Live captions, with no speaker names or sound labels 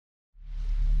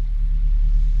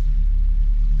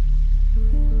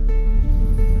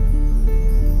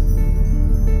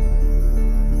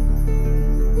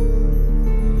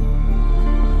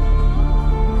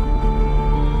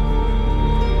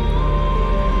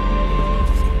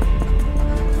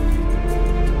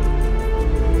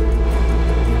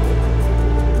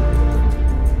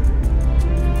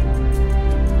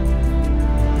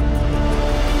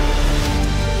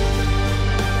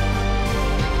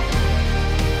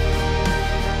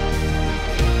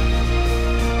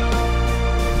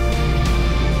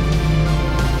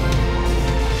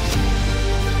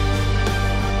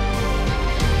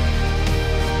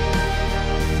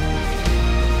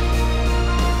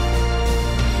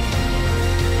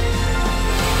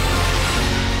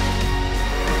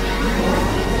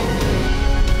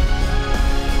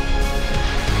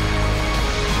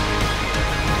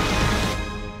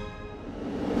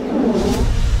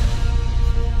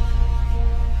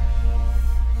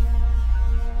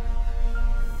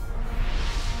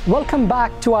Welcome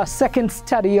back to our second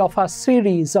study of our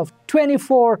series of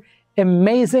 24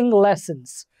 amazing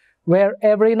lessons, where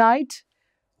every night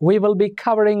we will be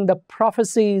covering the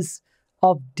prophecies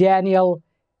of Daniel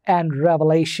and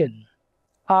Revelation.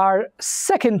 Our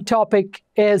second topic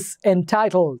is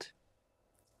entitled,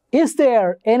 Is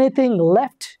There Anything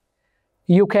Left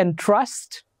You Can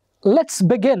Trust? Let's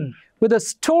begin with a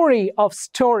story of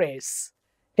stories.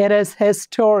 It is his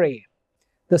story,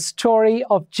 the story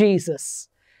of Jesus.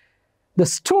 The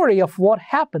story of what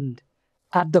happened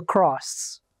at the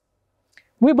cross.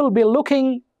 We will be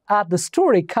looking at the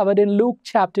story covered in Luke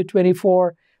chapter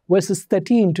 24, verses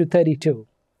 13 to 32.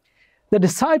 The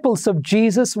disciples of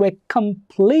Jesus were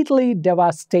completely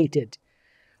devastated.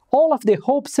 All of their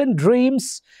hopes and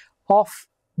dreams of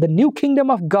the new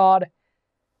kingdom of God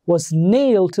was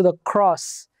nailed to the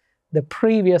cross the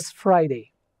previous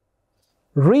Friday.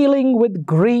 Reeling with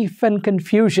grief and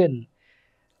confusion,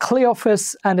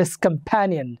 Cleophas and his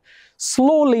companion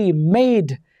slowly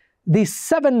made the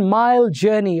 7-mile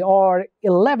journey or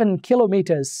 11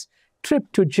 kilometers trip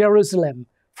to Jerusalem,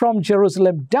 from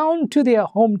Jerusalem down to their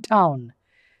hometown,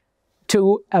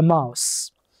 to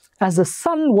Emmaus. As the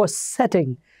sun was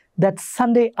setting that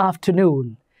Sunday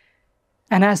afternoon,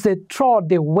 and as they trod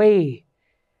their way,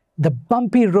 the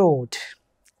bumpy road,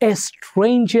 a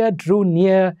stranger drew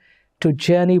near to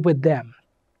journey with them.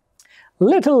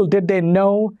 Little did they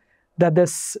know that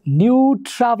this new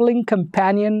traveling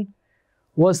companion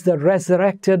was the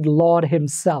resurrected Lord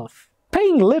himself.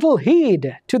 Paying little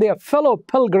heed to their fellow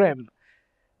pilgrim,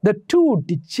 the two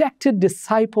dejected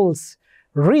disciples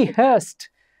rehearsed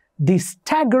the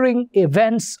staggering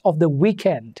events of the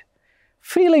weekend,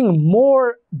 feeling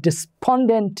more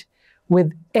despondent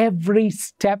with every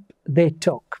step they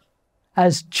took.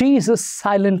 As Jesus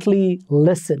silently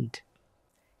listened,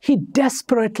 he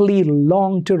desperately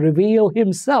longed to reveal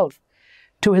himself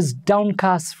to his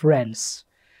downcast friends.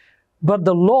 But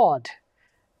the Lord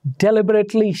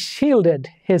deliberately shielded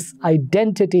his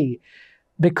identity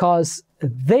because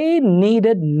they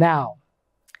needed now,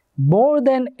 more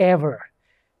than ever,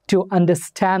 to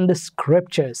understand the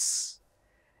scriptures.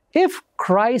 If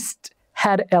Christ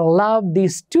had allowed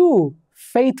these two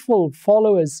faithful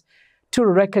followers to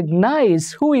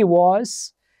recognize who he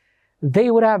was,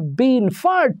 they would have been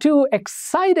far too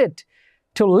excited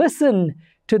to listen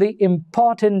to the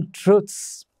important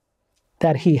truths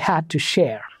that he had to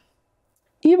share.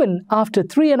 Even after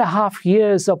 3.5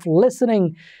 years of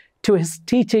listening to his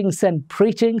teachings and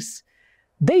preachings,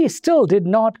 they still did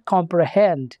not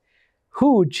comprehend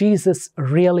who Jesus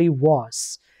really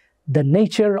was, the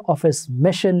nature of his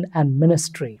mission and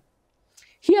ministry.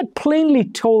 He had plainly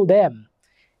told them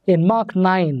in Mark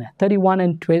 9, 31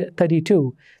 and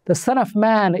 32, the Son of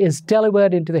Man is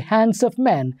delivered into the hands of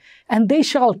men, and they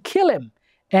shall kill him.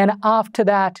 And after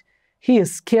that he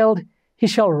is killed, he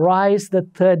shall rise the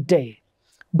third day.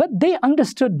 But they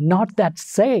understood not that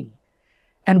saying,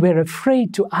 and were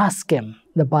afraid to ask him,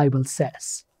 the Bible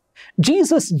says.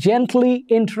 Jesus gently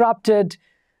interrupted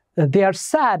their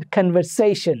sad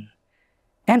conversation,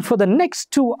 and for the next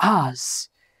 2 hours,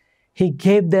 he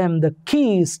gave them the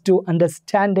keys to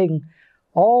understanding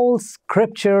all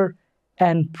scripture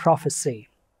and prophecy.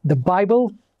 The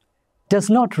Bible does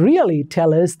not really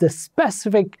tell us the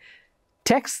specific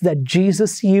text that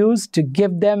Jesus used to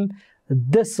give them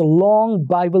this long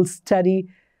Bible study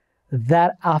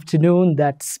that afternoon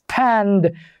that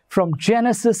spanned from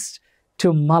Genesis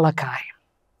to Malachi.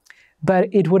 But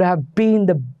it would have been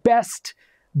the best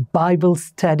Bible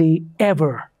study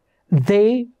ever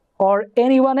they or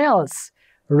anyone else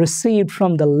received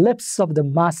from the lips of the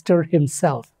Master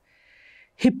himself.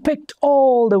 He picked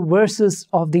all the verses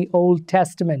of the Old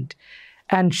Testament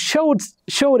and showed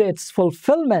its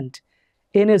fulfillment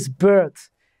in his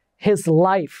birth, his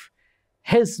life,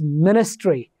 his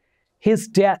ministry, his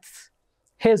death,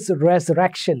 his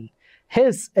resurrection,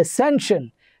 his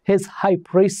ascension, his high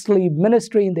priestly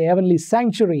ministry in the heavenly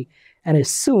sanctuary, and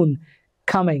his soon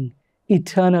coming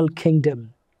eternal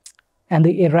kingdom, and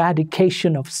the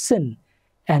eradication of sin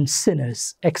and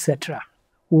sinners, etc.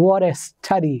 What a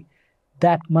study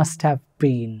that must have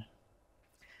been.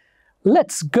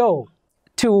 Let's go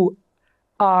to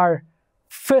our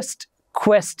first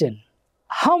question.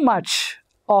 How much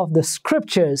of the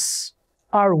scriptures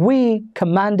are we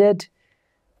commanded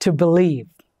to believe?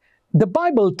 The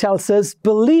Bible tells us,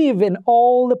 believe in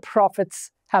all the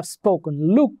prophets have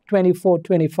spoken. Luke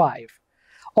 24:25.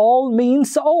 All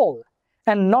means all,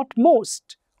 and not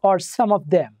most or some of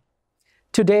them.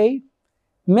 Today,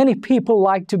 many people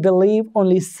like to believe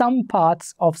only some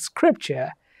parts of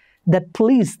Scripture that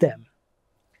please them.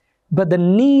 But the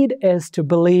need is to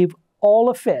believe all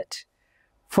of it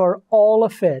for all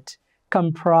of it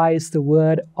comprise the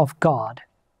Word of God.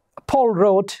 Paul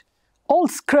wrote, all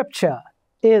Scripture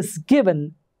is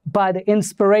given by the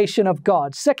inspiration of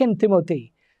God. 2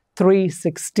 Timothy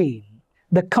 3:16.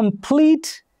 The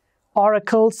complete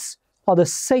oracles or the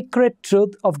sacred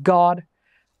truth of God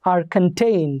are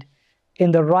contained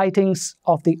in the writings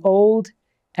of the Old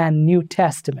and New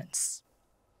Testaments.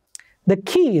 The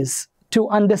keys to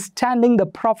understanding the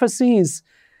prophecies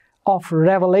of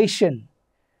Revelation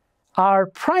are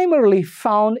primarily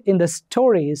found in the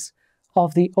stories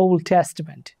of the Old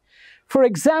Testament. For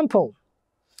example,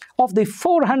 of the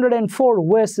 404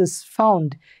 verses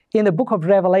found in the book of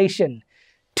Revelation,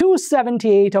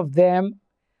 278 of them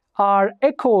are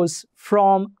echoes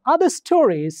from other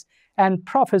stories and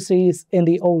prophecies in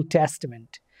the Old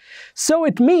Testament. So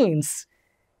it means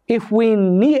if we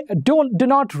do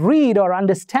not read or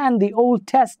understand the Old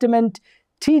Testament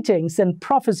teachings and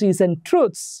prophecies and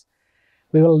truths,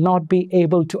 we will not be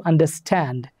able to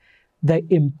understand the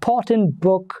important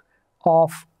book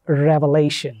of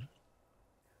Revelation.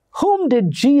 Whom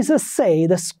did Jesus say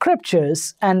the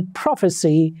Scriptures and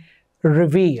prophecy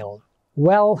reveal?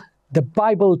 Well, the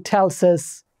Bible tells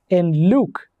us in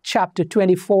Luke chapter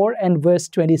 24 and verse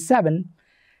 27,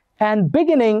 and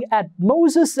beginning at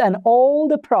Moses and all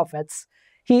the prophets,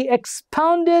 he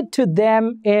expounded to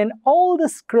them in all the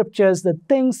Scriptures the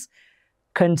things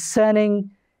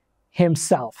concerning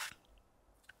himself.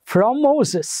 From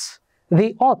Moses,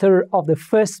 the author of the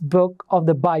first book of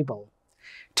the Bible,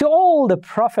 to all the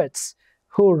prophets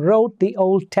who wrote the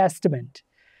Old Testament,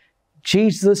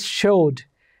 Jesus showed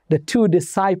the two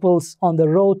disciples on the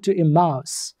road to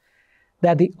Emmaus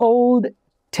that the Old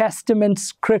Testament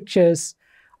Scriptures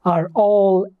are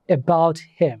all about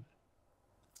him.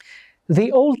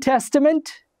 The Old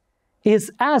Testament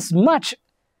is as much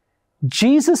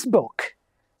Jesus' book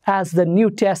as the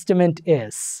New Testament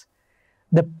is.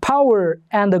 The power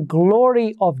and the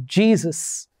glory of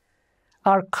Jesus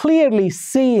are clearly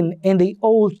seen in the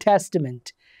Old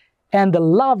Testament, and the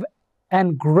love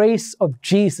and grace of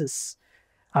Jesus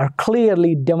are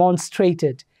clearly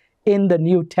demonstrated in the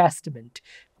New Testament.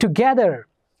 Together,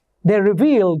 they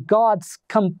reveal God's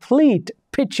complete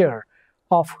picture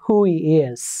of who He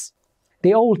is.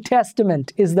 The Old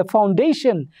Testament is the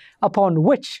foundation upon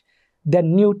which the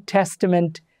New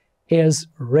Testament is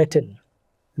written.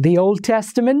 The Old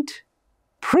Testament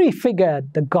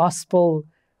prefigured the gospel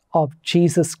of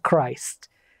Jesus Christ,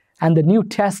 and the New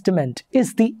Testament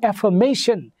is the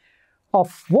affirmation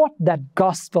of what that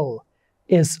gospel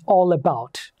is all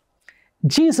about.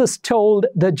 Jesus told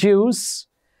the Jews,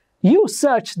 "You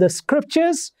search the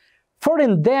Scriptures, for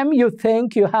in them you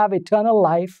think you have eternal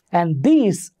life, and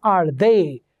these are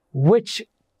they which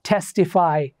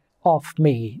testify of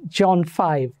me." John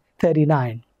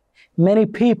 5:39. Many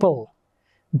people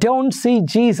don't see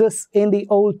Jesus in the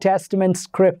Old Testament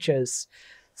Scriptures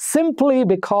simply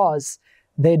because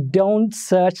they don't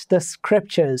search the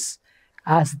Scriptures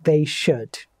as they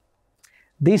should.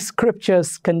 These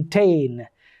Scriptures contain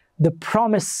the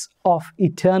promise of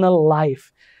eternal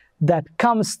life that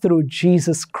comes through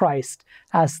Jesus Christ,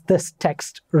 as this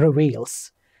text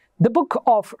reveals. The book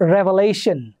of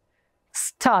Revelation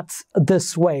starts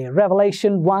this way.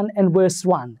 Revelation 1 and verse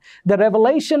 1. The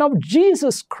revelation of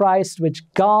Jesus Christ,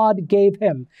 which God gave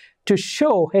him to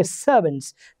show his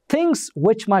servants things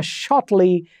which must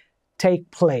shortly take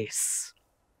place.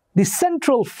 The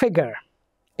central figure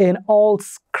in all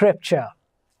Scripture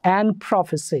and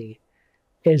prophecy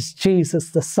is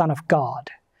Jesus, the Son of God.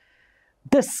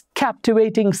 This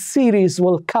captivating series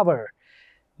will cover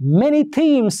many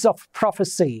themes of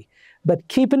prophecy, but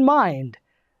keep in mind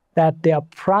that their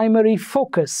primary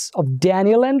focus of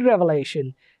Daniel and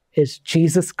Revelation is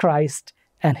Jesus Christ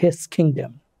and His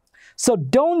kingdom. So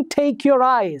don't take your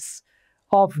eyes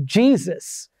off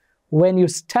Jesus when you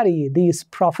study these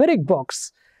prophetic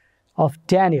books of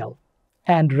Daniel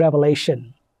and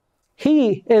Revelation.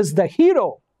 He is the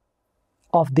hero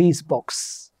of these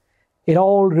books. It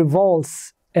all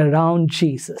revolves around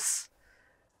Jesus.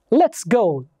 Let's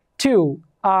go to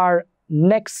our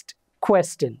next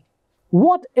question.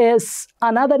 What is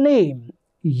another name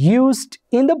used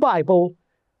in the Bible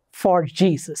for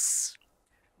Jesus?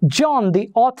 John, the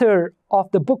author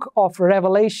of the book of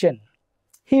Revelation,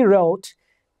 he wrote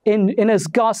in his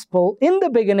gospel, "In the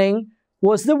beginning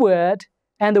was the Word,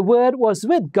 and the Word was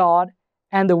with God,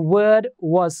 and the Word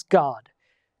was God."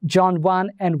 John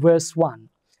 1 and verse 1.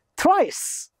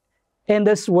 Thrice in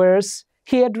this verse,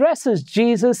 he addresses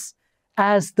Jesus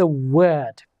as the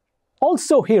Word.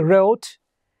 Also he wrote,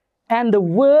 "And the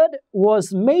Word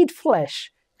was made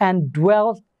flesh and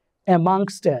dwelt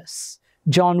amongst us."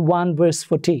 John 1 verse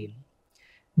 14.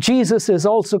 Jesus is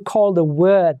also called the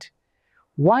Word.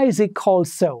 Why is he called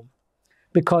so?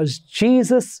 Because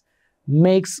Jesus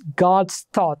makes God's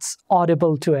thoughts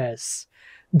audible to us.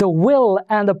 The will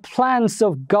and the plans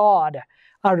of God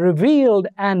are revealed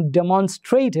and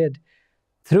demonstrated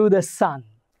through the Son.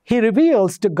 He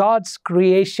reveals to God's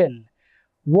creation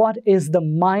what is the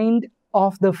mind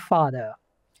of the Father.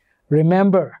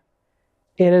 Remember,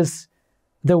 it is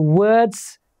the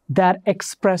words that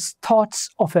express thoughts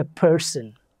of a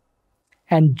person.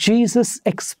 And Jesus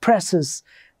expresses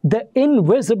the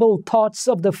invisible thoughts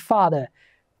of the Father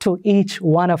to each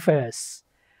one of us.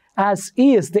 As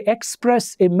he is the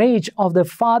express image of the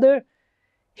Father,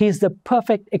 he is the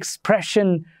perfect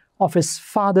expression of his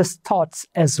Father's thoughts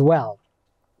as well.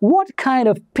 What kind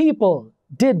of people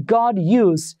did God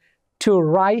use to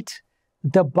write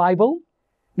the Bible?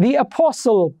 The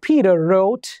Apostle Peter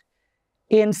wrote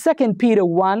in 2 Peter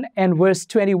 1 and verse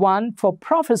 21, "For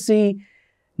prophecy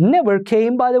never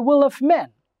came by the will of men,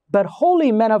 but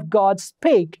holy men of God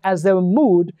spake as they were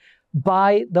moved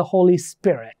by the Holy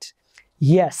Spirit."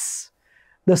 Yes,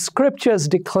 the scriptures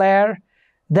declare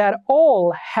that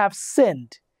all have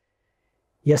sinned.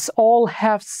 Yes, all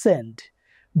have sinned.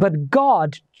 But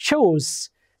God chose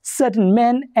certain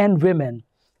men and women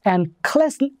and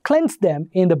cleansed them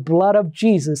in the blood of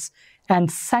Jesus and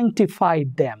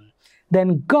sanctified them.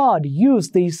 Then God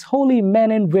used these holy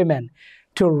men and women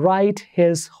to write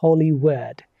his holy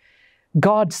word.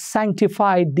 God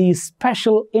sanctified these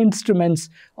special instruments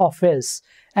of his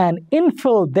and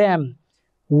infilled them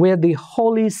with the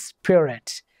Holy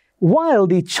Spirit. While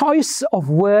the choice of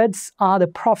words are the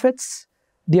prophets,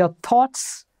 their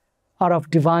thoughts are of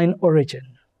divine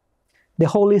origin. The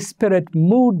Holy Spirit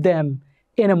moved them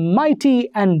in a mighty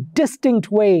and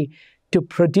distinct way to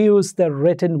produce the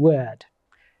written word.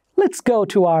 Let's go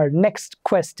to our next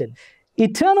question.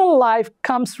 Eternal life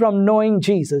comes from knowing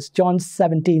Jesus, John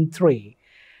 17:3.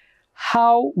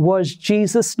 How was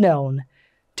Jesus known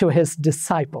to his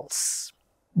disciples?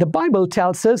 The Bible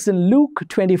tells us in Luke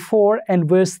 24 and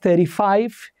verse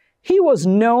 35, he was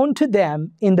known to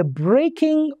them in the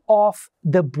breaking of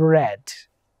the bread.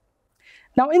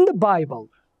 Now in the Bible,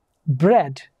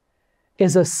 bread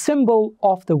is a symbol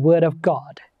of the Word of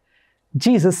God.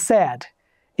 Jesus said,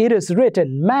 "It is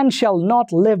written, man shall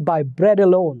not live by bread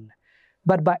alone,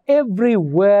 but by every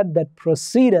word that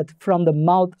proceedeth from the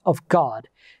mouth of God."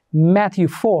 Matthew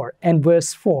 4 and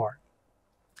verse 4.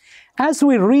 As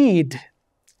we read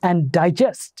and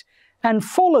digest and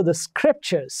follow the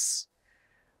scriptures,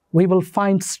 we will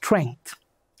find strength,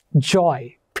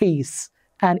 joy, peace,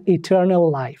 and eternal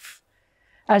life.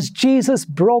 As Jesus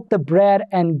broke the bread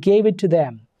and gave it to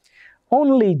them,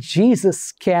 only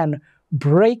Jesus can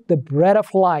break the bread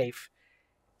of life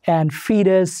and feed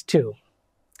us too.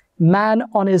 Man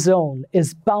on his own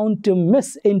is bound to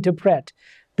misinterpret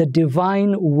the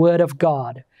divine Word of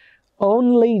God.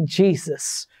 Only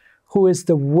Jesus, who is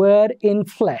the Word in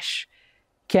flesh,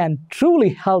 can truly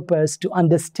help us to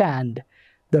understand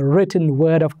the written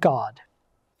Word of God.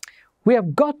 We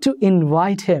have got to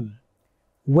invite him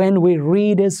when we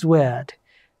read his Word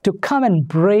to come and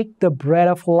break the bread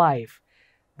of life,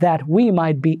 that we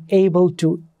might be able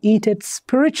to eat it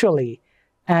spiritually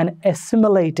and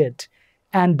assimilate it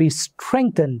and be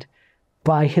strengthened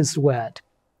by his Word.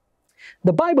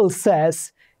 The Bible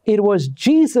says it was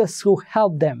Jesus who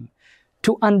helped them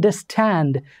to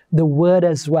understand the Word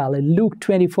as well. In Luke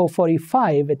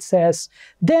 24:45, it says,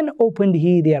 "Then opened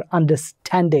he their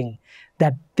understanding,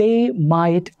 that they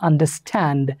might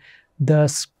understand the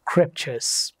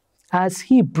scriptures." As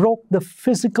he broke the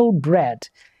physical bread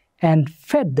and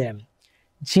fed them,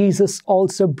 Jesus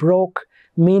also broke,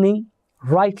 meaning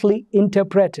rightly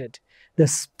interpreted, the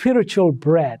spiritual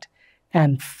bread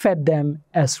and fed them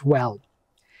as well.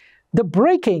 The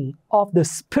breaking of the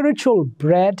spiritual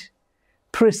bread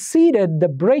preceded the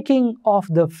breaking of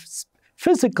the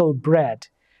physical bread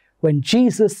when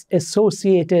Jesus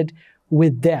associated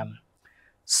with them.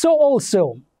 So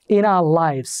also in our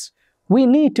lives, we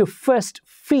need to first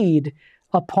feed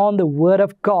upon the Word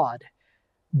of God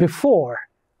before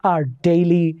our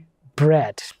daily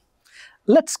bread.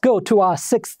 Let's go to our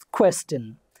sixth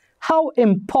question. How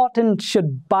important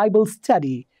should Bible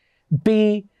study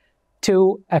be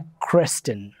to a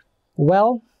Christian?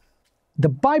 Well, the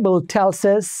Bible tells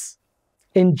us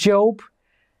in Job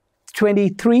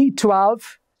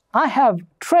 23:12, "I have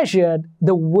treasured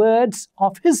the words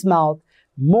of his mouth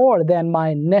more than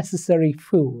my necessary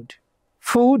food."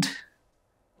 Food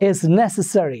is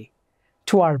necessary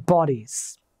to our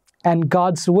bodies, and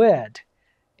God's word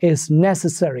is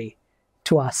necessary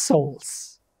to our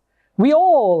souls. We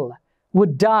all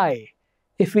would die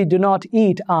if we do not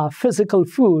eat our physical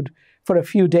food for a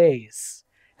few days.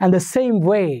 And the same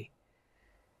way,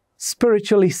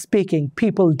 spiritually speaking,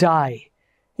 people die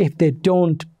if they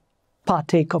don't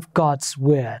partake of God's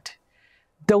word.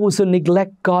 Those who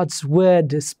neglect God's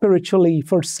word spiritually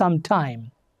for some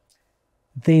time,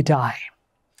 they die.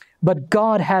 But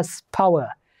God has power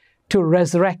to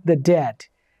resurrect the dead,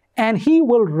 and He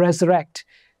will resurrect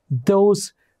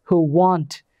those who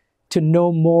want to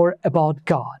know more about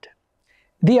God.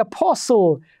 The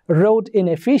apostle wrote in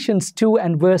Ephesians 2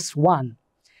 and verse 1,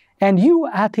 "And you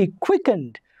hath He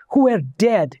quickened, who were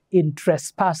dead in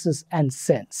trespasses and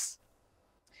sins."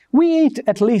 We eat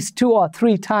at least 2 or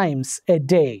 3 times a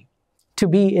day to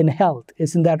be in health,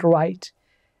 isn't that right?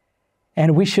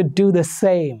 And we should do the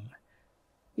same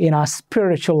in our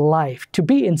spiritual life, to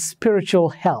be in spiritual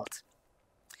health.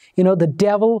 You know, the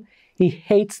devil, he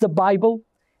hates the Bible,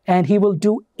 and he will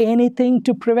do anything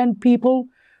to prevent people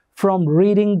from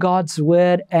reading God's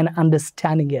word and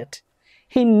understanding it.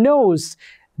 He knows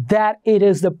that it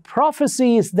is the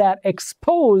prophecies that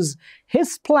expose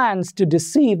his plans to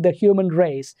deceive the human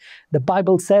race. The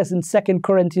Bible says in 2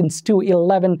 Corinthians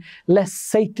 2:11, "Lest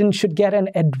Satan should get an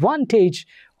advantage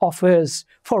of us,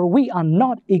 for we are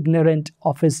not ignorant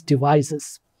of his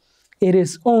devices." It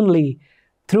is only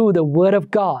through the word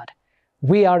of God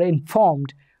we are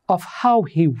informed of how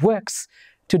he works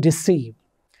to deceive.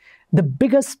 The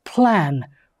biggest plan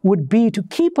would be to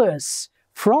keep us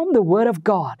from the word of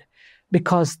God,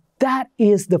 because that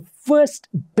is the first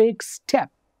big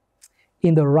step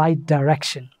in the right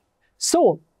direction.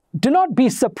 So, do not be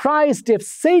surprised if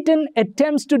Satan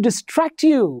attempts to distract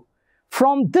you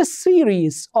from this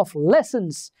series of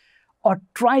lessons, or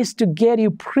tries to get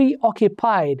you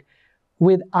preoccupied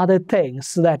with other things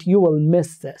so that you will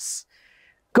miss this.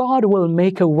 God will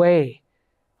make a way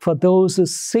for those who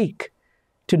seek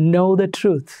to know the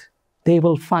truth. They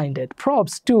will find it.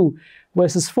 Proverbs 2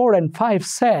 verses 4 and 5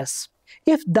 says,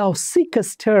 "If thou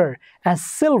seekest her as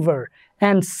silver,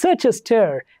 and searchest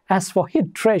her as for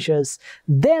hid treasures,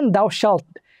 then thou shalt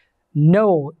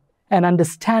know and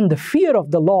understand the fear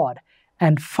of the Lord,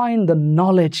 and find the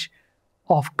knowledge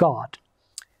of God."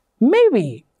 May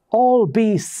we all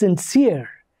be sincere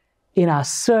in our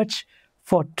search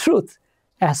for truth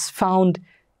as found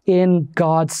in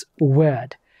God's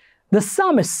word. The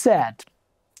psalmist said,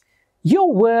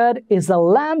 "Your word is a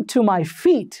lamp to my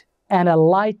feet and a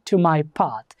light to my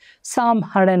path." Psalm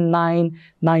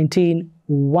 109:19,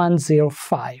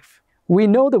 105. We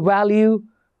know the value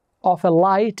of a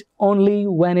light only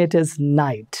when it is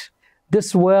night.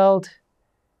 This world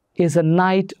is a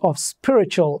night of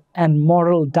spiritual and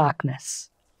moral darkness.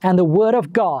 And the word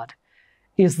of God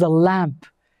is the lamp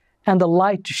and the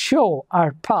light to show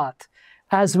our path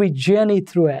as we journey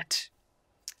through it.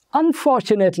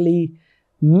 Unfortunately,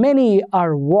 many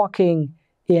are walking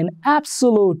in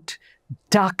absolute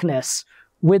darkness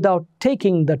without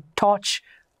taking the torch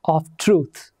of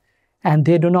truth, and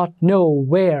they do not know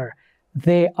where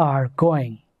they are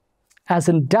going. As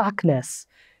in darkness,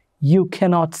 you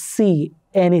cannot see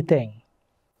anything.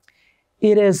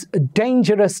 It is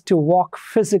dangerous to walk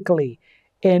physically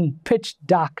in pitch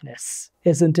darkness,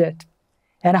 isn't it?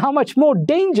 And how much more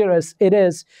dangerous it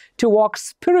is to walk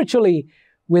spiritually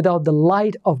without the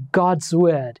light of God's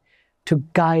word to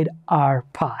guide our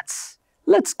paths.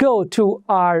 Let's go to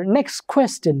our next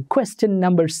question, question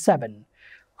number 7.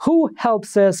 Who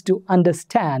helps us to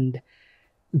understand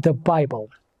the Bible?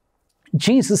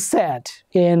 Jesus said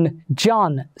in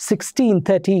John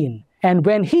 16:13, "And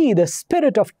when He, the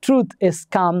Spirit of truth, is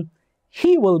come,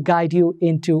 He will guide you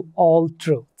into all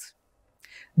truth."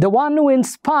 The one who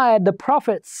inspired the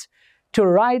prophets to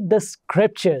write the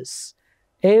scriptures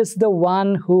is the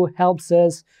one who helps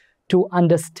us to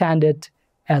understand it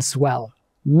as well.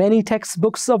 Many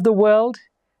textbooks of the world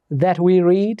that we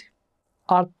read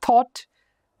are taught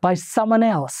by someone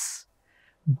else,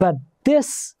 but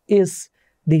this is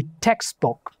the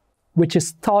textbook which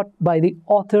is taught by the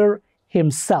author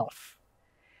himself.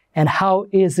 And how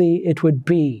easy it would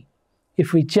be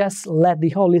if we just let the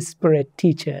Holy Spirit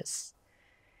teach us.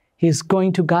 He's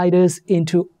going to guide us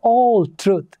into all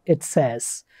truth, it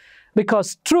says,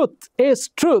 because truth is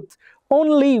truth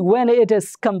only when it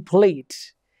is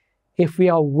complete. If we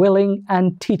are willing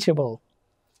and teachable,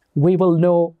 we will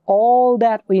know all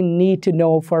that we need to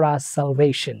know for our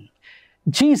salvation.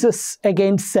 Jesus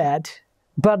again said,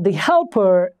 "But the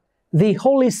Helper, the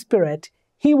Holy Spirit,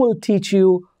 He will teach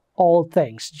you all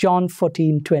things." John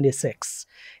 14:26.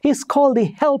 He's called the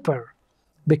Helper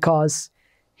because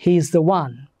He's the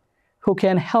one who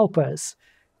can help us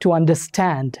to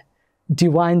understand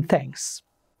divine things.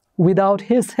 Without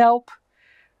His help,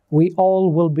 we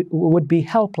all would be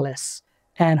helpless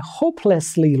and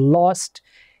hopelessly lost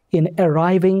in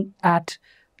arriving at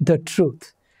the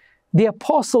truth. The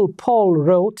Apostle Paul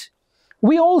wrote,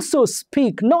 "We also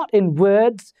speak not in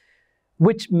words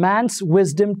which man's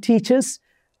wisdom teaches,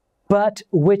 but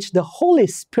which the Holy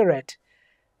Spirit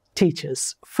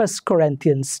teaches." 1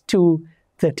 Corinthians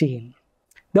 2:13.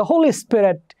 The Holy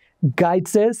Spirit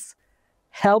guides us,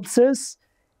 helps us,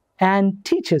 and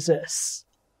teaches us.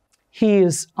 He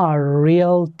is our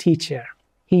real teacher.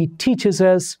 He teaches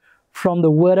us from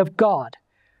the Word of God,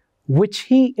 which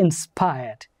He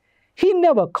inspired. He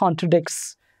never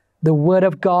contradicts the Word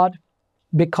of God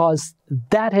because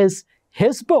that is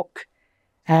His book,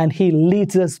 and He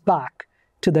leads us back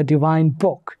to the divine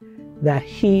book that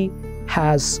He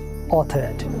has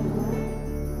authored.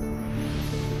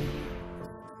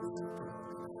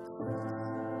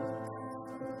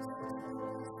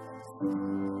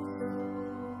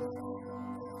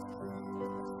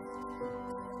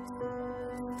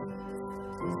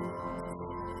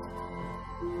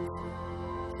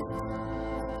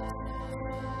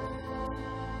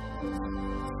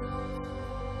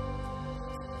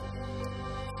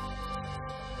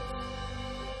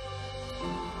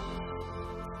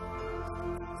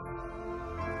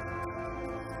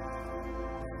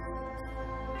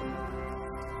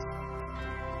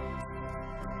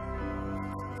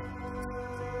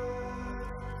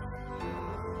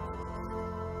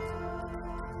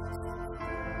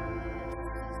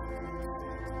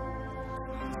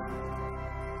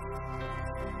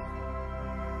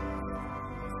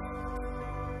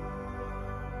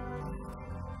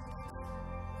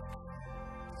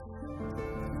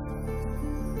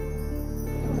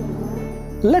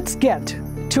 Let's get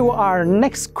to our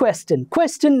next question.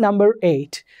 Question number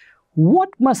 8. What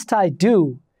must I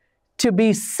do to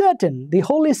be certain the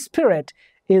Holy Spirit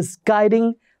is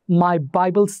guiding my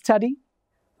Bible study?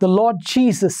 The Lord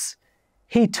Jesus,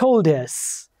 He told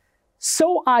us,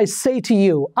 "So I say to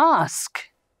you, ask,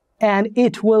 and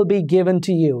it will be given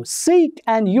to you. Seek,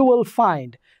 and you will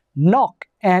find. Knock,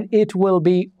 and it will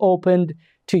be opened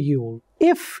to you.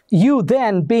 If you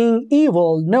then, being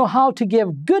evil, know how to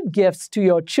give good gifts to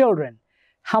your children,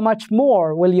 how much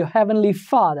more will your heavenly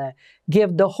Father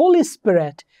give the Holy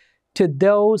Spirit to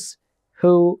those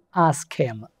who ask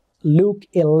Him?" Luke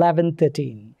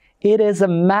 11:13. It is a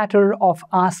matter of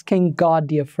asking God,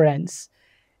 dear friends,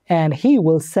 and He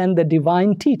will send the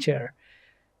divine teacher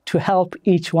to help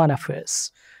each one of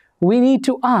us. We need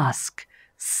to ask,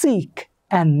 seek,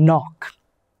 and knock.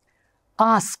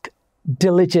 Ask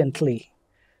diligently,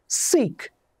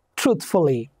 seek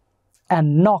truthfully,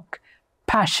 and knock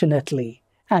passionately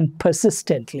and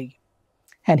persistently.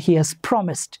 And He has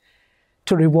promised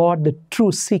to reward the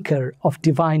true seeker of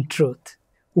divine truth.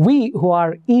 We who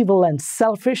are evil and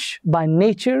selfish by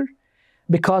nature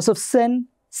because of sin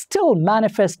still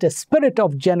manifest a spirit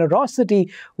of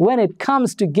generosity when it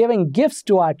comes to giving gifts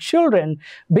to our children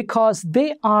because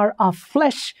they are our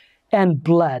flesh and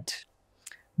blood.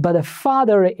 But the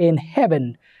Father in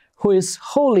heaven, who is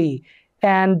holy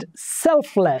and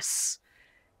selfless,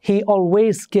 He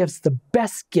always gives the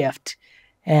best gift,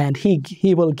 and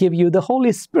He will give you the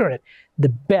Holy Spirit, the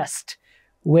best,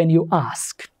 when you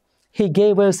ask. He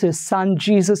gave us His Son,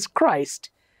 Jesus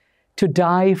Christ, to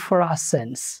die for our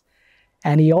sins.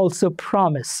 And He also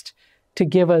promised to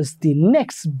give us the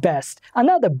next best,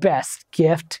 another best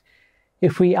gift,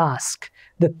 if we ask,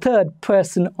 the third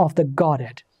person of the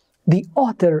Godhead, the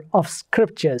author of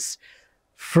Scriptures,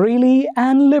 freely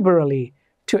and liberally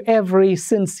to every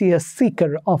sincere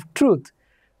seeker of truth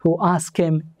who ask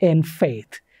Him in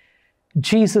faith.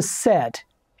 Jesus said,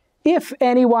 "If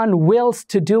anyone wills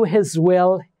to do His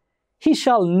will, he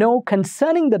shall know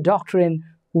concerning the doctrine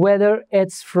whether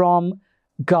it's from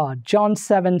God." John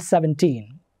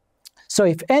 7:17. So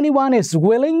if anyone is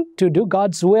willing to do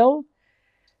God's will,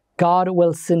 God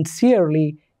will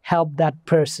sincerely help that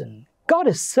person. God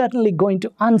is certainly going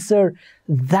to answer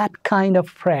that kind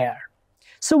of prayer.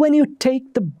 So when you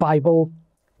take the Bible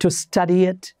to study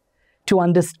it, to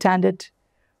understand it,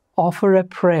 offer a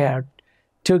prayer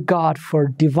to God for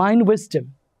divine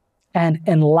wisdom and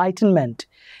enlightenment.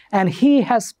 And He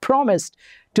has promised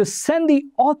to send the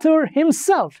author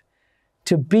Himself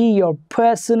to be your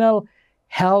personal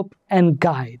help and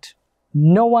guide.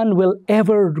 No one will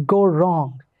ever go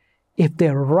wrong if they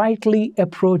rightly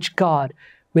approach God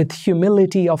with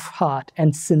humility of heart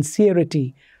and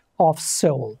sincerity of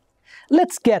soul.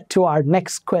 Let's get to our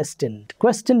next question.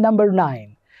 Question number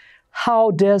 9.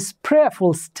 How does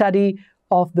prayerful study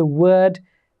of the Word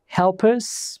help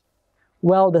us?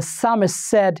 Well, the psalmist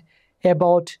said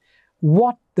about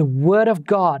what the Word of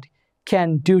God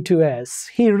can do to us.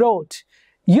 He wrote,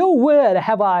 "Your word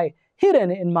have I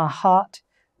hidden in my heart,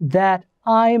 that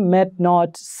I might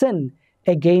not sin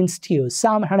against you."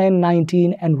 Psalm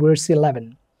 119 and verse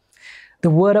 11. The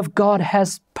word of God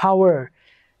has power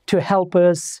to help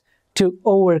us to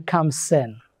overcome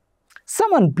sin.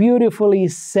 Someone beautifully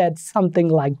said something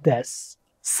like this: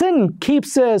 sin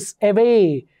keeps us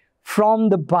away from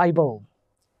the Bible,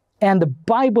 and the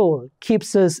Bible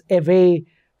keeps us away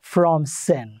from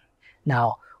sin.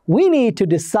 Now, we need to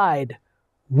decide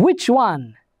which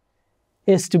one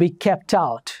is to be kept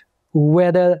out,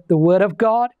 whether the Word of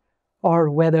God or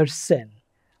whether sin.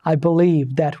 I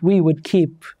believe that we would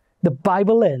keep the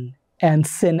Bible in and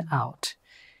sin out.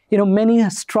 Many are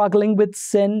struggling with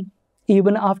sin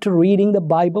even after reading the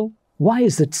Bible. Why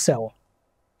is it so?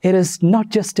 It is not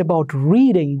just about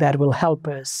reading that will help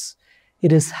us.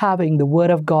 It is having the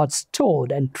Word of God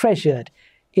stored and treasured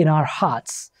in our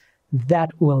hearts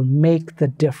that will make the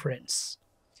difference.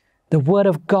 The Word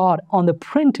of God on the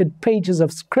printed pages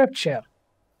of Scripture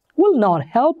will not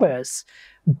help us,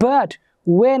 but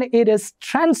when it is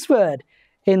transferred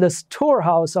in the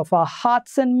storehouse of our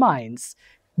hearts and minds,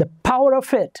 the power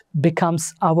of it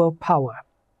becomes our power.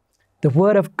 The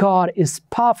Word of God is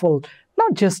powerful,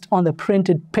 not just on the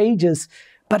printed pages,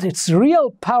 but its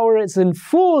real power is in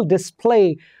full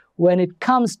display when it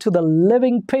comes to the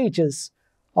living pages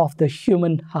of the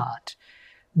human heart.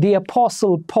 The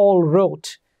Apostle Paul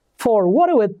wrote, "For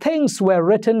whatever things were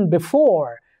written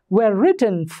before were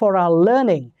written for our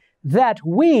learning, that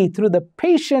we, through the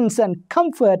patience and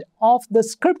comfort of the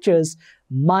Scriptures,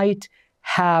 might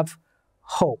have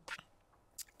hope."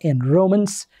 In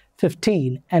Romans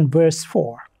 15 and verse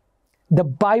 4. The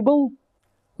Bible,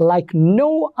 like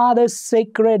no other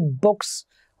sacred books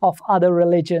of other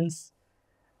religions,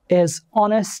 is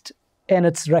honest in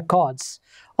its records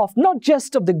of not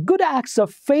just of the good acts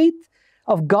of faith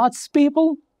of God's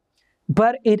people,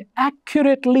 but it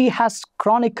accurately has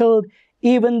chronicled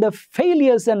even the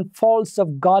failures and faults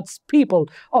of God's people,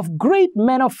 of great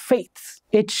men of faith.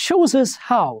 It shows us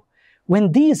how,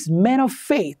 when these men of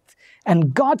faith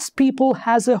and God's people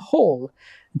as a whole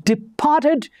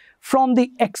departed from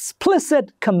the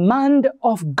explicit command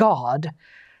of God,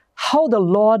 how the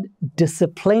Lord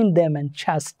disciplined them and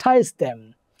chastised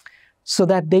them so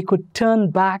that they could turn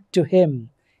back to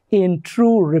Him in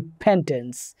true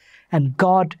repentance, and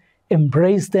God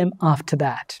embraced them after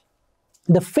that.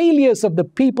 The failures of the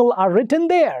people are written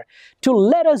there to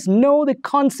let us know the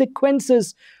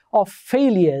consequences of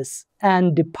failures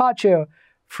and departure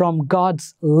from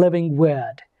God's living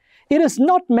Word. It is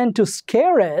not meant to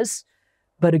scare us,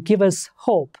 but to give us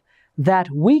hope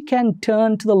that we can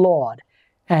turn to the Lord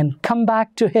and come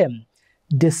back to Him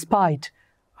despite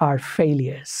our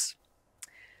failures.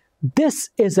 This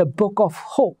is a book of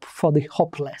hope for the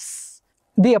hopeless.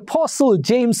 The Apostle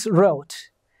James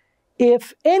wrote,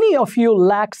 "If any of you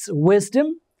lacks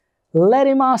wisdom, let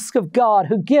him ask of God,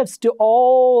 who gives to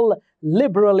all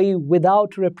liberally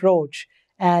without reproach,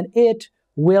 and it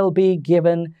will be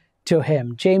given to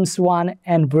him." James 1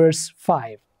 and verse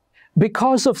 5.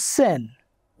 Because of sin,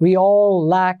 we all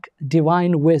lack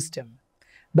divine wisdom.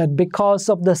 But because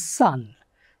of the Son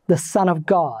of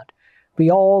God, we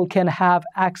all can have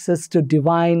access to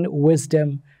divine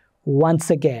wisdom once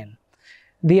again.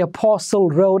 The Apostle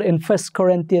wrote in 1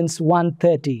 Corinthians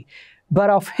 1:30, "But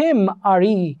of Him are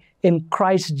ye in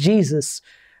Christ Jesus,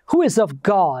 who is of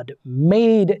God,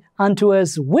 made unto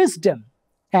us wisdom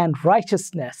and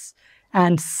righteousness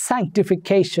and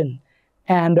sanctification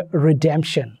and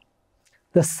redemption."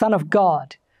 The Son of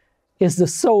God is the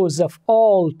source of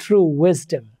all true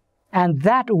wisdom, and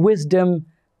that wisdom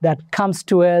that comes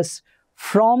to us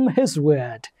from His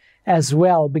Word as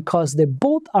well, because they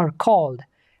both are called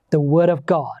the Word of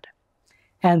God.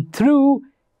 And through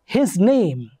His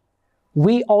name,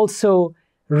 we also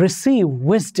receive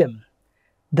wisdom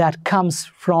that comes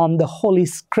from the Holy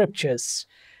Scriptures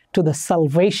to the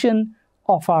salvation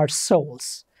of our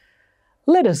souls.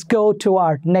 Let us go to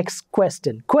our next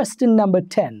question. Question number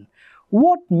 10.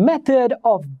 What method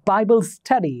of Bible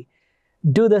study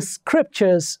do the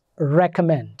Scriptures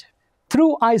recommend?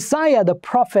 Through Isaiah the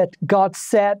prophet, God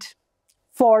said,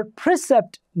 "For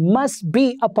precept must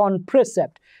be upon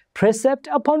precept, precept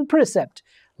upon precept,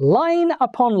 line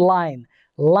upon line,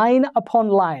 line upon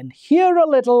line, here a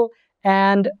little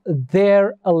and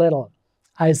there a little."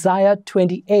 Isaiah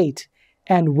 28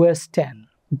 and verse 10.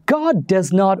 God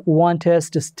does not want us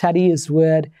to study His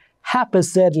Word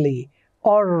haphazardly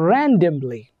or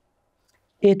randomly.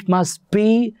 It must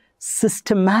be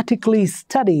systematically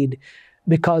studied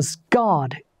because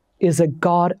God is a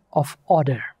God of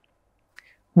order.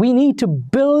 We need to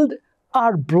build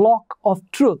our block of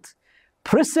truth,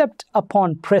 precept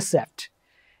upon precept.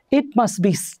 It must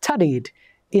be studied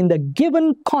in the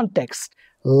given context,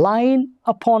 line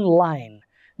upon line,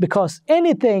 because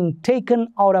anything taken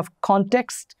out of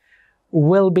context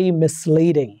will be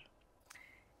misleading.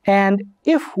 And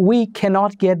if we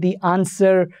cannot get the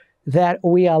answer that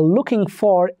we are looking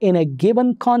for in a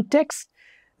given context,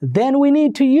 then we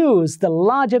need to use the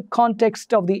larger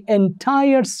context of the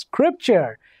entire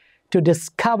Scripture to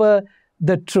discover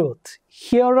the truth.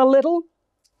 Here a little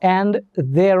and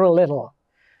there a little.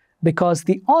 Because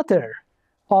the author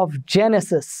of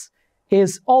Genesis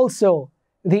is also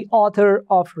the author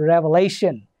of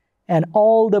Revelation and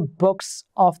all the books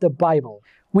of the Bible.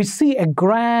 We see a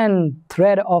grand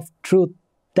thread of truth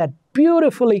that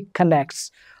beautifully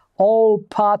connects all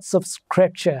parts of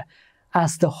Scripture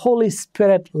as the Holy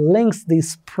Spirit links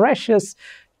these precious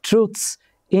truths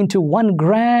into one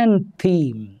grand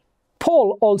theme.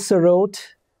 Paul also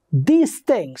wrote, "These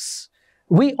things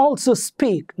we also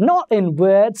speak, not in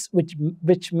words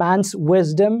which man's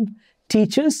wisdom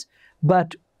teaches,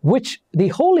 but which the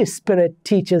Holy Spirit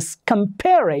teaches,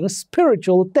 comparing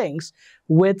spiritual things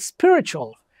with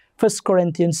spiritual." 1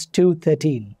 Corinthians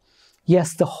 2:13.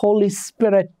 Yes, the Holy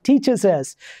Spirit teaches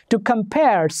us to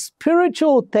compare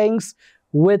spiritual things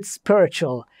with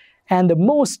spiritual. And the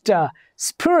most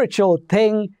spiritual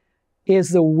thing is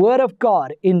the Word of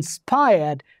God,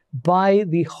 inspired by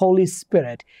the Holy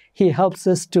Spirit. He helps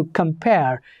us to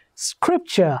compare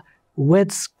Scripture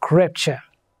with Scripture.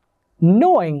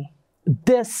 Knowing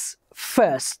this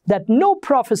first, that no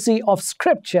prophecy of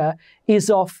Scripture is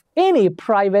of any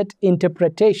private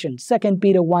interpretation, 2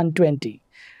 Peter 1:20.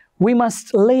 We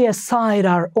must lay aside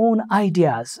our own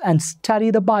ideas and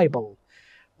study the Bible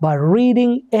by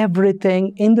reading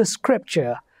everything in the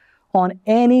Scripture on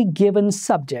any given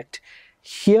subject,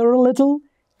 here a little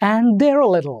and there a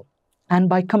little, and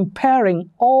by comparing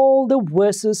all the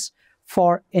verses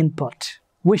for input.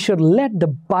 We should let the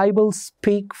Bible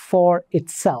speak for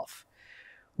itself.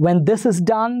 When this is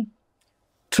done,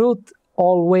 truth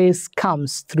always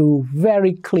comes through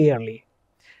very clearly.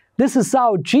 This is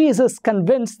how Jesus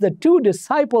convinced the two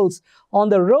disciples on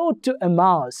the road to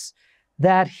Emmaus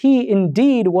that he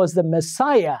indeed was the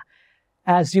Messiah,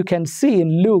 as you can see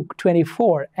in Luke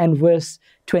 24 and verse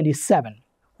 27.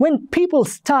 When people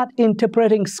start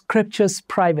interpreting Scriptures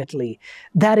privately,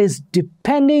 that is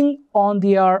depending on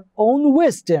their own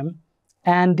wisdom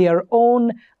and their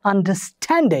own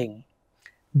understanding,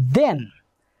 then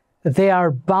they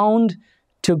are bound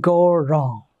to go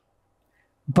wrong.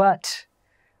 But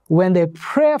when they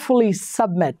prayerfully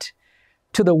submit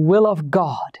to the will of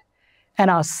God and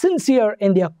are sincere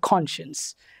in their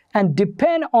conscience and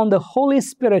depend on the Holy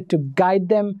Spirit to guide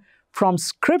them from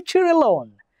Scripture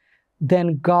alone,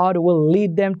 then God will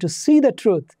lead them to see the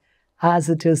truth as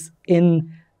it is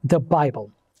in the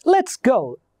Bible. Let's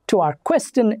go to our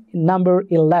question number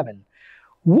 11.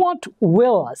 What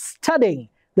will studying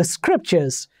the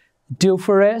Scriptures do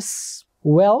for us?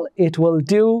 Well, it will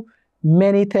do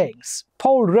many things.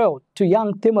 Paul wrote to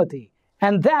young Timothy,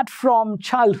 "And that from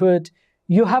childhood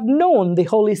you have known the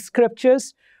Holy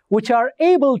Scriptures, which are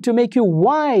able to make you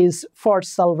wise for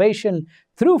salvation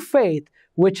through faith,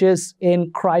 which is in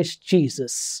Christ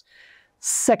Jesus."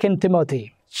 2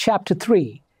 Timothy chapter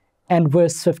 3 and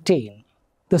verse 15.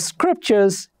 The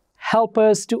Scriptures help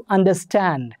us to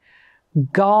understand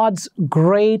God's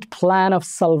great plan of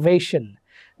salvation,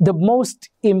 the most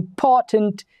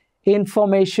important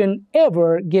information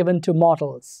ever given to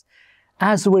mortals.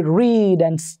 As we read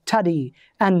and study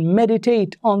and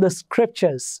meditate on the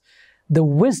Scriptures, the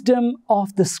wisdom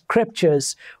of the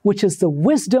Scriptures, which is the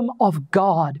wisdom of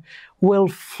God, will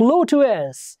flow to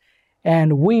us,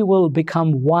 and we will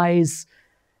become wise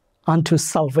unto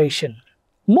salvation.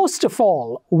 Most of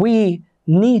all, we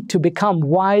need to become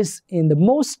wise in the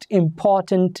most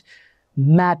important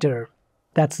matter,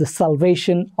 that's the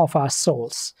salvation of our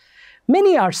souls.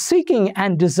 Many are seeking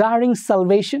and desiring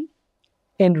salvation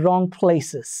in wrong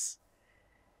places.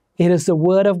 It is the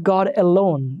Word of God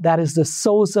alone that is the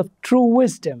source of true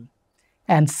wisdom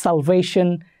and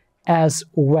salvation as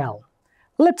well.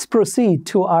 Let's proceed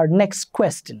to our next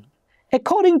question.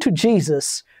 According to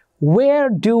Jesus, where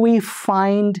do we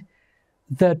find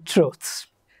the truth?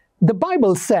 The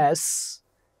Bible says,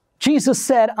 Jesus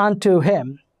said unto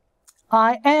him,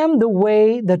 "I am the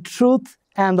way, the truth,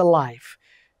 and the life."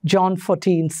 John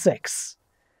 14:6.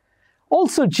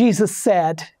 Also, Jesus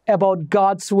said about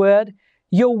God's Word,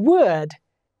 "Your Word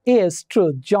is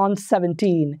truth." John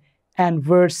 17 and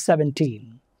verse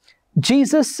 17.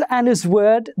 Jesus and His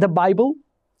Word, the Bible,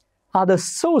 are the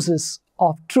sources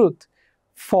of truth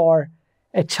for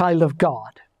a child of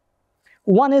God.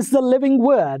 One is the living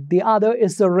word, the other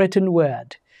is the written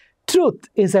word. Truth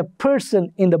is a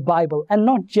person in the Bible and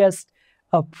not just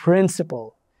a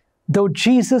principle. Though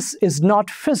Jesus is not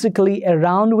physically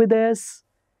around with us,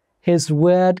 His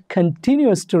word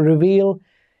continues to reveal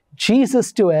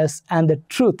Jesus to us and the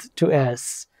truth to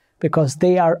us, because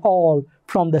they are all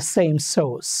from the same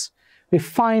source. We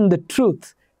find the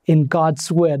truth in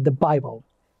God's word, the Bible.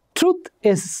 Truth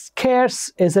is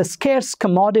a scarce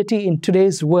commodity in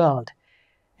today's world,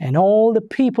 and all the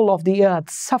people of the earth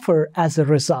suffer as a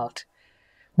result.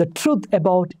 The truth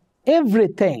about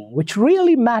everything which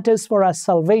really matters for our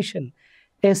salvation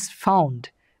is found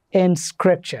in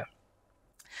Scripture.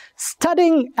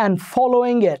 Studying and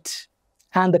following it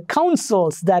and the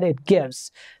counsels that it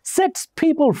gives sets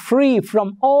people free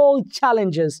from all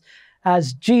challenges.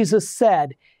 As Jesus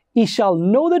said, "Ye shall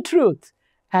know the truth,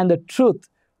 and the truth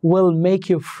will make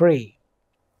you free."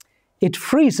 It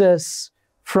frees us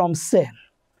from sin.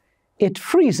 It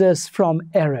frees us from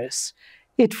errors.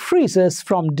 It frees us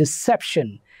from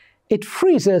deception. It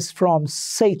frees us from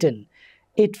Satan.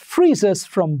 It frees us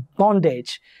from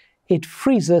bondage. It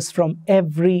frees us from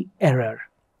every error.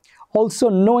 Also,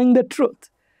 knowing the truth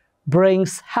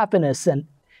brings happiness and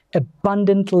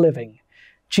abundant living.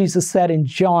 Jesus said in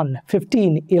John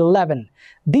 15:11,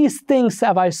 "These things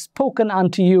have I spoken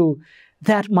unto you,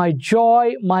 that my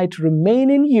joy might remain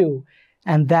in you,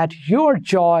 and that your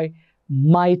joy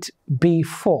might be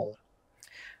full."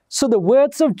 So the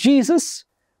words of Jesus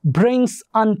brings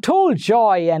untold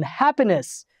joy and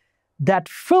happiness that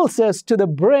fills us to the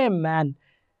brim and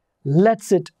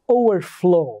lets it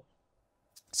overflow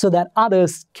so that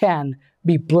others can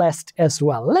be blessed as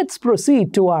well. Let's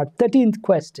proceed to our 13th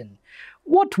question.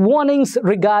 What warnings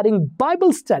regarding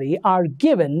Bible study are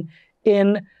given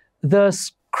in the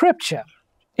Scripture?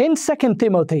 In 2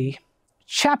 Timothy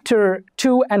chapter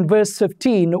 2 and verse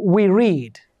 15, we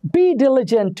read, "Be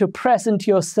diligent to present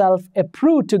yourself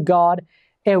approved to God,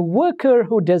 a worker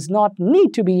who does not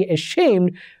need to be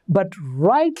ashamed, but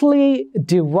rightly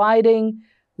dividing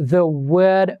the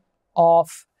word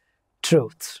of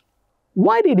truth."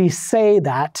 Why did he say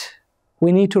that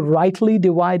we need to rightly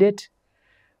divide it?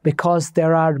 Because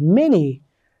there are many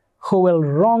who will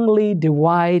wrongly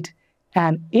divide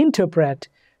and interpret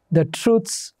the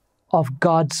truths of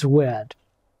God's word.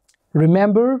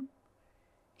 Remember,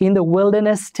 in the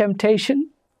wilderness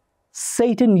temptation,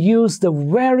 Satan used the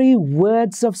very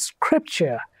words of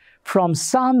Scripture from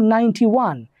Psalm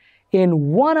 91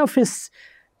 in one of his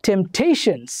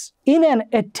temptations in an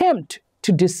attempt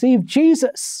to deceive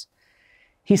Jesus.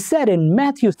 He said in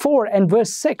Matthew 4 and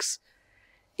verse 6,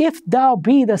 "If thou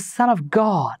be the Son of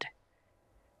God,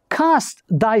 cast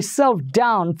thyself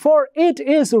down, for it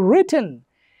is written,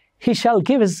 He shall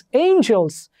give His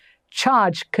angels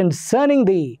charge concerning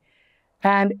thee,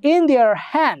 and in their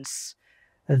hands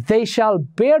they shall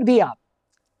bear thee up,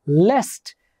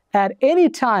 lest at any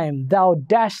time thou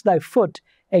dash thy foot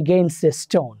against a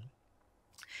stone."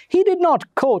 He did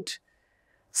not quote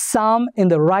Psalm in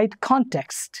the right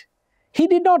context. He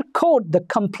did not quote the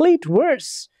complete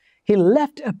verse. He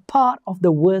left a part of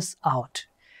the verse out.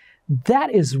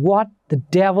 That is what the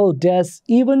devil does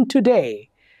even today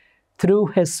through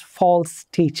his false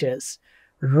teachers,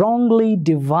 wrongly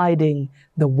dividing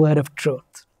the word of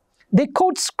truth. They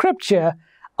quote Scripture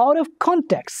out of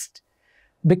context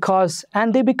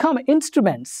and they become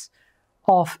instruments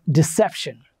of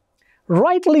deception.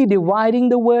 Rightly dividing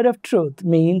the word of truth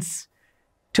means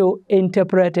to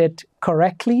interpret it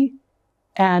correctly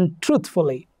and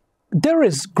truthfully. There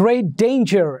is great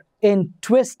danger in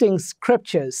twisting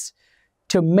Scriptures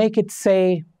to make it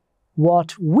say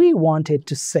what we want it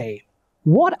to say.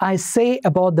 What I say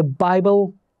about the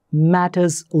Bible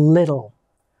matters little.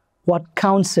 What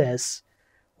counts is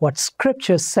what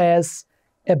Scripture says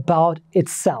about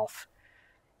itself.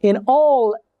 In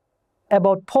all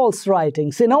about Paul's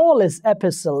writings, in all his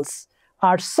epistles,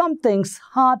 are some things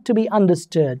hard to be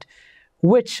understood,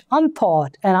 which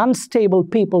unthought and unstable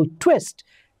people twist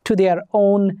to their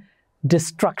own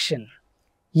destruction.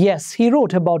 Yes, he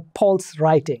wrote about Paul's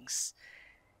writings.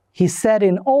 He said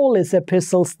in all his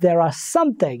epistles there are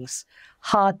some things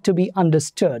hard to be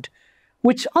understood,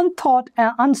 which unthought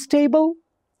and unstable,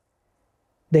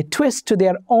 they twist to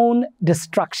their own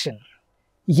destruction.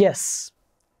 Yes,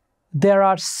 there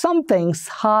are some things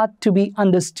hard to be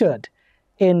understood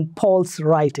in Paul's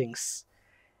writings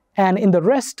and in the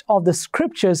rest of the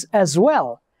Scriptures as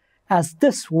well, as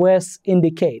this verse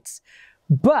indicates.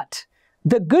 But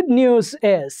the good news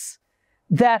is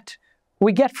that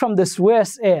we get from this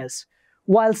verse is,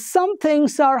 while some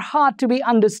things are hard to be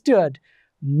understood,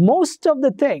 most of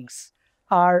the things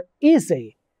are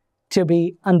easy to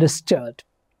be understood.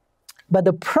 But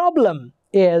the problem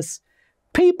is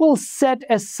people set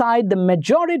aside the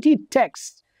majority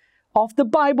texts of the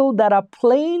Bible that are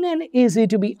plain and easy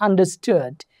to be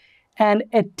understood and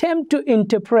attempt to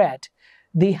interpret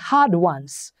the hard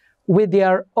ones with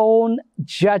their own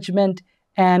judgment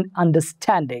and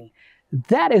understanding.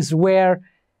 That is where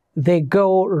they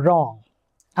go wrong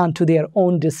unto their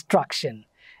own destruction.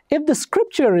 If the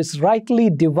scripture is rightly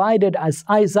divided as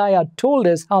Isaiah told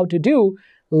us how to do,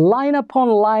 line upon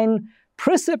line,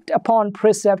 precept upon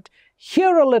precept,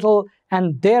 here a little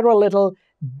and there a little,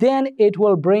 then it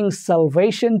will bring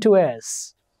salvation to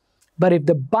us. But if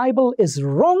the Bible is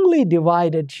wrongly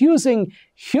divided using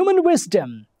human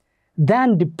wisdom,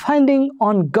 then depending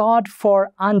on God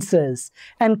for answers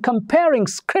and comparing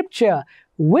scripture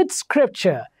with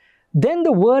scripture, then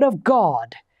the word of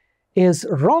God is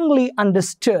wrongly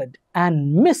understood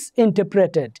and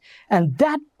misinterpreted, and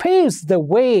that paves the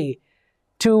way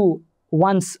to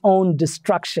one's own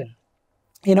destruction.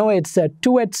 You know, it's a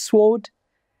two-edged sword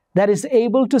that is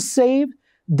able to save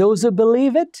those who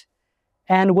believe it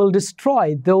and will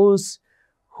destroy those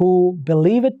who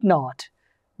believe it not,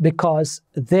 because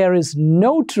there is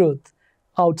no truth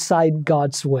outside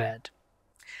God's word.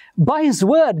 By His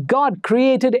word, God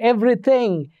created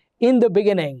everything in the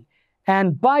beginning,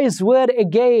 and by His word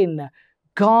again,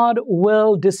 God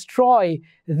will destroy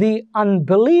the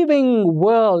unbelieving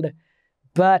world,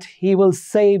 but He will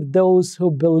save those who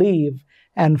believe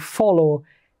and follow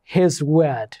His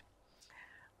word.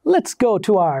 Let's go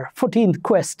to our 14th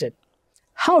question.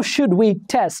 How should we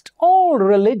test all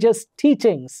religious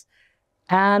teachings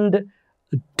and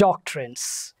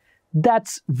doctrines?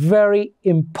 That's very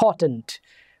important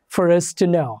for us to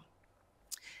know.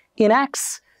 In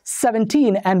Acts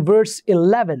 17 and verse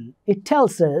 11, it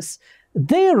tells us,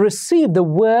 they received the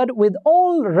word with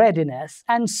all readiness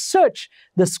and searched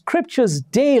the scriptures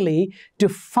daily to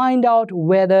find out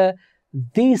whether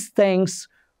these things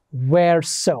were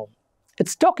so.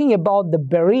 It's talking about the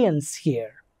Bereans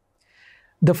here.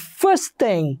 The first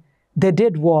thing they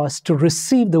did was to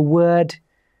receive the word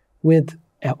with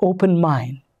an open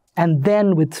mind, and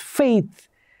then with faith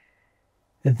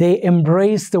they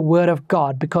embrace the word of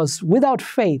God, because without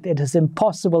faith it is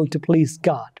impossible to please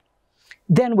God.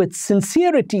 Then with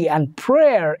sincerity and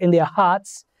prayer in their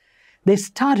hearts, they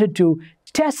started to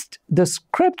test the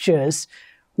scriptures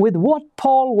with what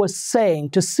Paul was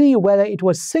saying to see whether it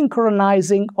was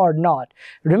synchronizing or not.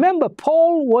 Remember,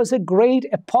 Paul was a great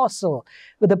apostle,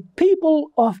 but the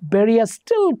people of Berea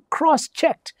still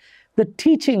cross-checked the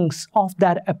teachings of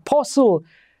that apostle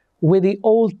with the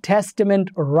Old Testament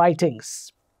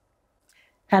writings.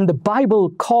 And the Bible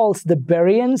calls the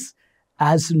Bereans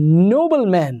as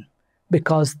noblemen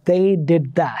because they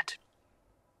did that.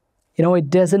 You know, it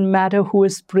doesn't matter who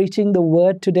is preaching the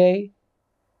word today,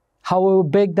 however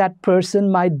big that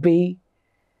person might be.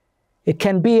 It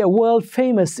can be a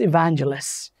world-famous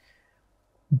evangelist,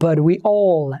 but we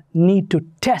all need to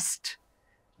test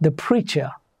the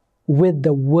preacher with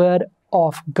the word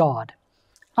of God.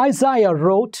 Isaiah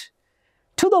wrote,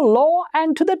 "To the law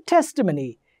and to the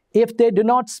testimony, if they do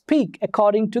not speak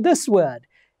according to this word,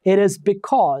 it is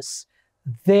because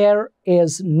there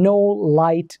is no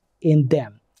light in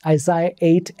them." Isaiah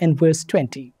 8 and verse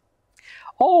 20.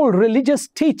 All religious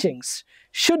teachings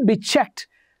should be checked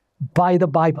by the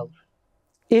Bible.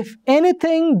 If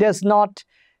anything does not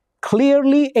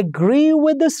clearly agree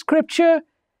with the scripture,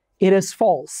 it is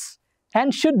false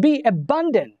and should be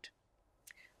abandoned.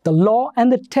 The law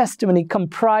and the testimony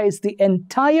comprise the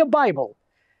entire Bible.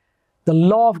 The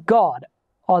law of God,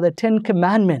 or the 10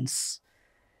 Commandments,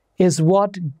 is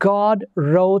what God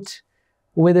wrote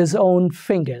with His own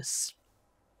fingers.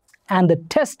 And the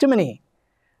testimony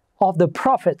of the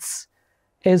prophets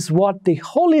is what the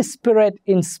Holy Spirit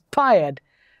inspired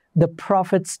the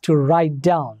prophets to write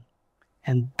down.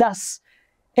 And thus,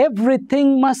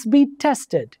 everything must be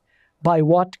tested by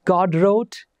what God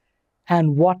wrote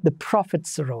and what the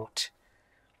prophets wrote.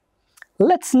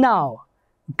 Let's now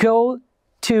go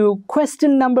to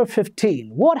question number 15.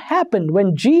 What happened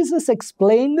when Jesus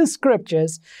explained the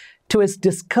scriptures to His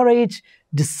discouraged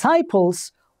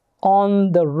disciples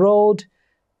on the road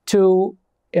to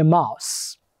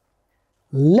Emmaus?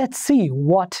 Let's see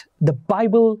what the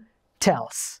Bible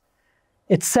tells.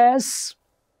 It says,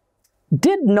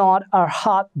 "Did not our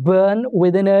heart burn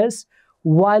within us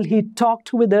while He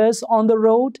talked with us on the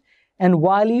road and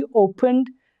while He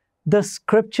opened the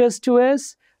scriptures to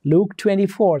us?" Luke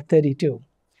 24:32.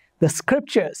 The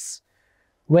scriptures,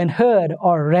 when heard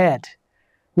or read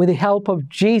with the help of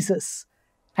Jesus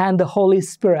and the Holy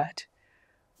Spirit,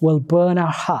 will burn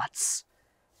our hearts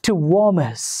to warm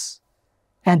us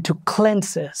and to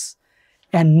cleanse us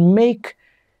and make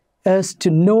us to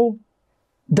know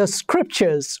the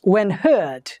scriptures when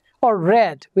heard or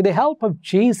read with the help of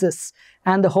Jesus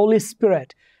and the Holy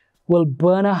Spirit will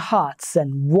burn our hearts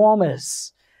and warm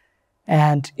us,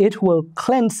 and it will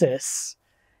cleanse us,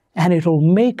 and it will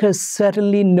make us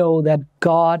certainly know that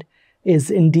God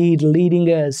is indeed leading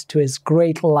us to His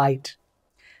great light.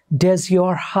 Does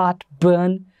your heart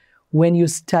burn when you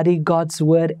study God's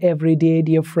Word every day,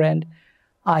 dear friend?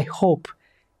 I hope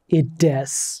it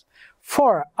does.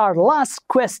 For our last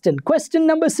question, question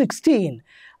number 16,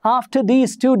 after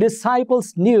these two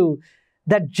disciples knew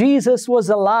that Jesus was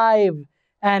alive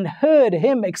and heard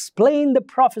Him explain the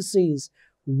prophecies,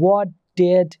 what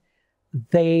did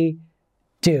they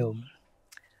do?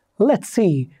 Let's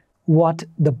see what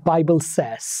the Bible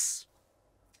says.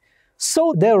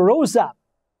 So they rose up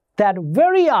that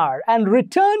very hour and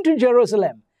returned to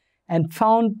Jerusalem and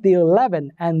found the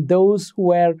 11 and those who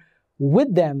were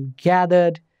with them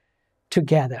gathered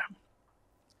together.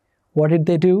 What did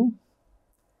they do?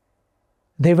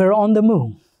 They were on the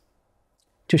move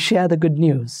to share the good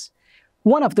news.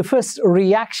 One of the first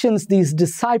reactions these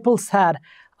disciples had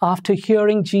after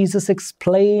hearing Jesus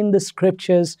explain the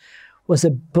scriptures was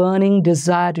a burning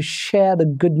desire to share the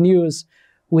good news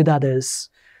with others.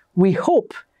 We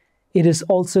hope it is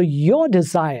also your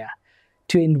desire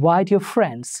to invite your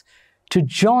friends to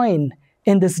join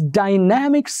in this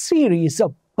dynamic series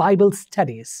of Bible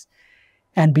studies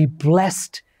and be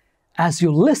blessed as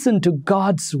you listen to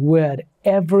God's Word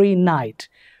every night.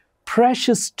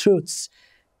 Precious truths,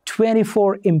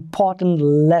 24 important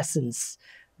lessons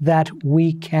that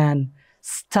we can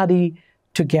study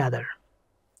together.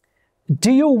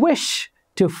 Do you wish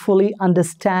to fully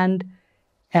understand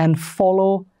and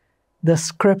follow the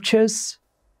scriptures?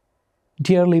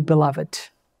 Dearly beloved,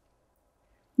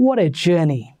 what a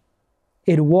journey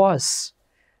it was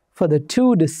for the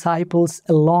two disciples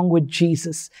along with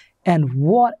Jesus, and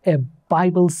what a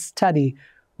Bible study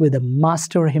with the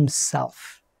Master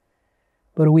Himself.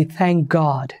 But we thank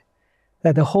God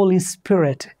that the Holy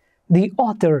Spirit, the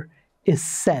author, is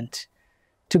sent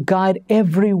to guide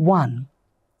everyone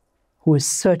who is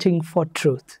searching for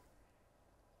truth.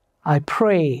 I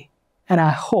pray and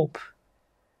I hope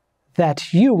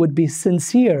that you would be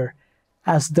sincere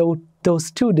as though those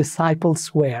two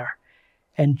disciples were,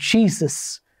 and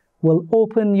Jesus will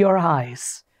open your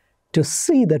eyes to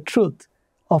see the truth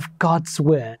of God's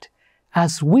Word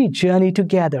as we journey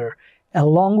together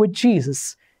along with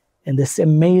Jesus in this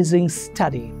amazing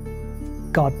study.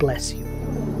 God bless you.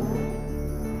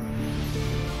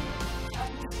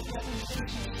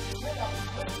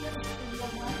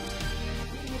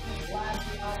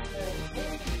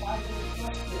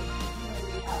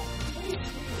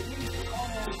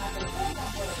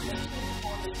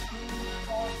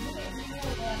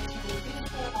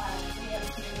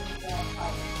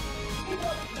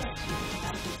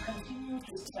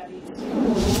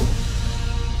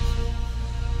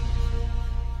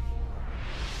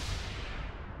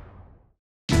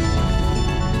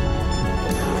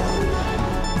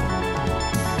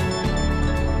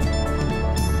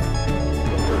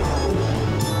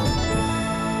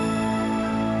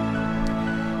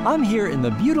 I'm here in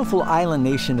the beautiful island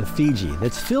nation of Fiji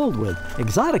that's filled with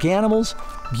exotic animals,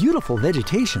 beautiful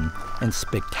vegetation, and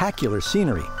spectacular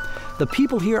scenery. The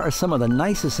people here are some of the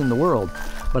nicest in the world,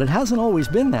 but it hasn't always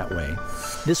been that way.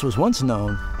 This was once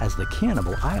known as the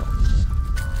Cannibal Islands.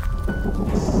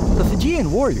 The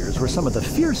Fijian warriors were some of the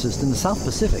fiercest in the South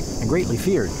Pacific and greatly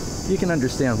feared. You can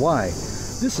understand why.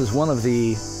 This is one of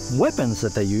the weapons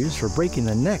that they used for breaking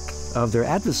the neck of their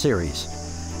adversaries.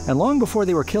 And long before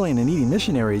they were killing and eating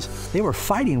missionaries, they were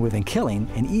fighting with and killing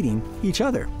and eating each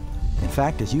other. In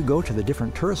fact, as you go to the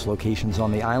different tourist locations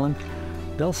on the island,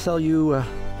 they'll sell you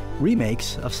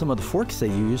remakes of some of the forks they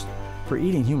used for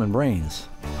eating human brains.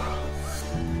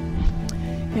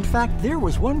 In fact, there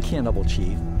was one cannibal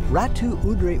chief, Ratu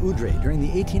Udre Udre, during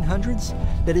the 1800s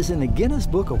that is in the Guinness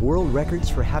Book of World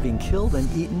Records for having killed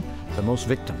and eaten the most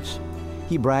victims.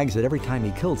 He brags that every time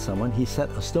he killed someone, he set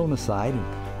a stone aside,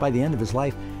 and by the end of his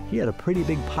life, he had a pretty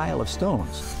big pile of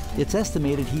stones. It's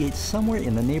estimated he ate somewhere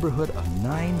in the neighborhood of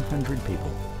 900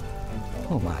 people.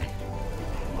 Oh my.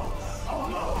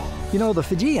 You know, the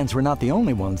Fijians were not the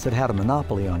only ones that had a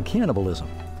monopoly on cannibalism.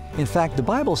 In fact, the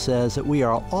Bible says that we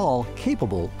are all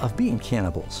capable of being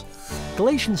cannibals.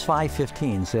 Galatians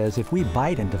 5:15 says if we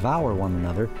bite and devour one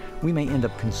another, we may end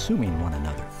up consuming one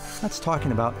another. That's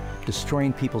talking about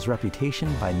destroying people's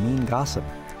reputation by mean gossip.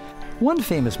 One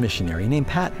famous missionary named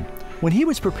Patton, when he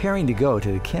was preparing to go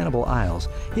to the Cannibal Isles,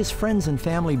 his friends and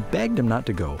family begged him not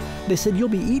to go. They said, "You'll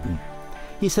be eaten."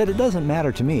 He said, it doesn't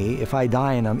matter to me if I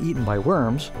die and I'm eaten by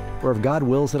worms, or if God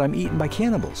wills that I'm eaten by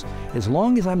cannibals, as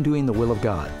long as I'm doing the will of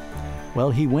God.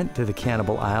 Well, he went to the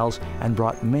cannibal isles and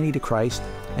brought many to Christ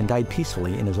and died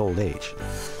peacefully in his old age.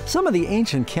 Some of the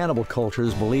ancient cannibal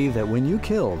cultures believed that when you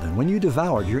killed and when you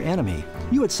devoured your enemy,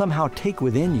 you would somehow take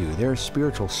within you their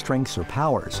spiritual strengths or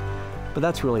powers. But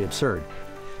that's really absurd.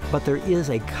 But there is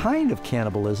a kind of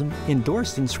cannibalism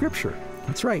endorsed in Scripture.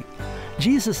 That's right.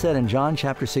 Jesus said in John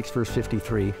chapter 6, verse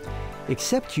 53,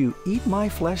 "Except you eat my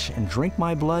flesh and drink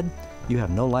my blood, you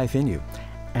have no life in you."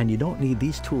 And you don't need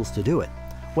these tools to do it.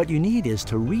 What you need is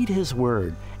to read His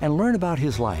Word and learn about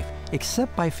His life,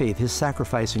 accept by faith His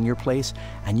sacrifice in your place,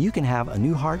 and you can have a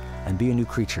new heart and be a new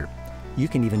creature. You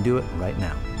can even do it right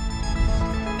now.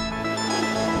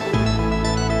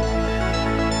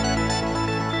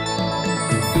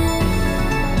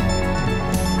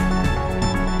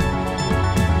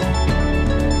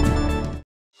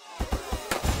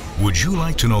 Would you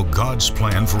like to know God's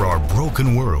plan for our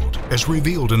broken world as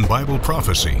revealed in Bible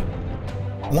prophecy?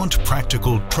 Want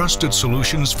practical, trusted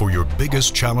solutions for your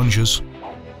biggest challenges?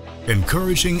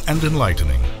 Encouraging and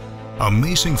enlightening,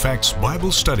 Amazing Facts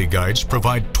Bible Study Guides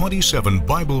provide 27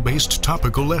 Bible-based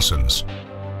topical lessons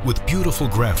with beautiful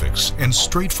graphics and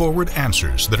straightforward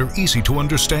answers that are easy to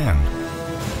understand.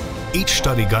 Each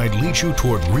study guide leads you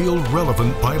toward real,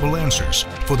 relevant Bible answers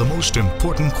for the most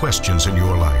important questions in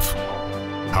your life.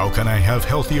 How can I have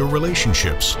healthier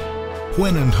relationships?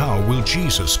 When and how will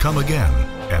Jesus come again?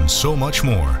 And so much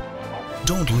more.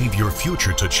 Don't leave your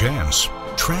future to chance.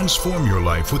 Transform your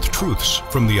life with truths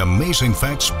from the Amazing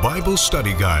Facts Bible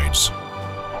Study Guides.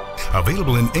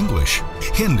 Available in English,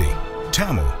 Hindi,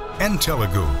 Tamil, and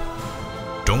Telugu.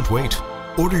 Don't wait.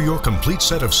 Order your complete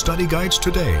set of study guides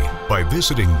today by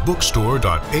visiting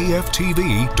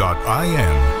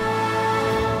bookstore.aftv.in.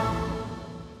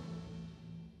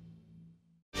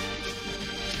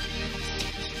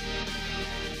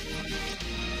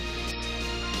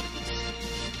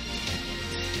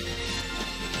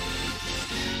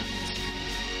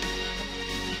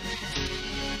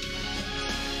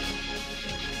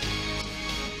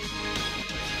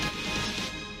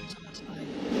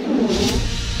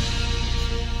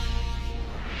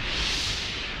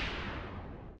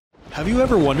 Have you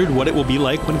ever wondered what it will be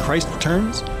like when Christ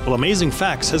returns? Well, Amazing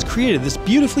Facts has created this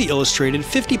beautifully illustrated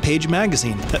 50-page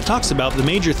magazine that talks about the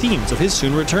major themes of His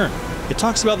soon return. It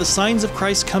talks about the signs of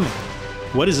Christ's coming.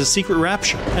 What is a secret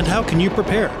rapture, and how can you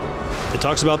prepare? It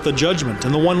talks about the judgment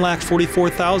and the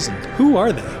 1,44,000. Who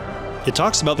are they? It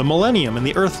talks about the millennium and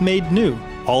the earth made new.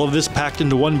 All of this packed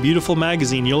into one beautiful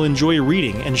magazine you'll enjoy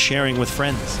reading and sharing with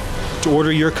friends. To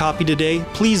order your copy today,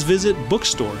 please visit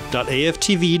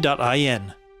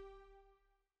bookstore.aftv.in.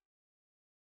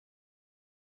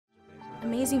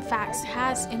 Amazing Facts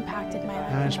has impacted my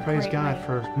life. I just praise God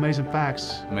for Amazing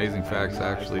Facts. Amazing Facts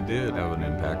actually did have an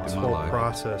impact in my life. This whole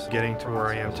process, getting to where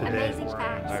I am today. Amazing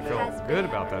Facts. I felt good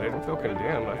about that. I didn't feel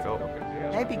condemned. I felt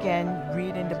I began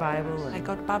reading the Bible. I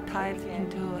got baptized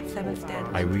into Seventh-day.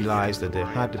 I realized that there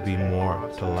had to be more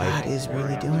to life. God is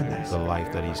really doing this. The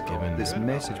life that He's given. This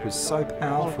message was so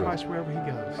powerful. Christ wherever He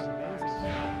goes.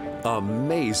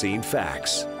 Amazing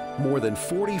Facts. More than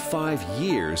 45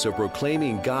 years of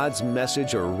proclaiming God's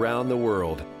message around the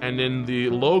world. And then the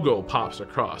logo pops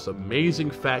across,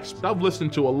 Amazing Facts. I've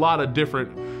listened to a lot of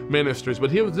different ministers, but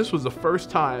this was the first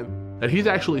time that he's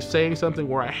actually saying something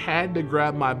where I had to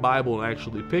grab my Bible and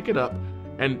actually pick it up.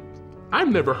 And I've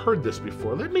never heard this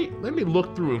before. Let me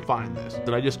look through and find this.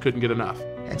 And I just couldn't get enough.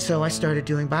 And so I started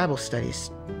doing Bible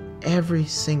studies. Every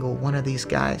single one of these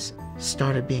guys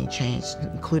started being changed,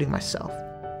 including myself.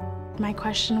 My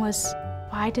question was,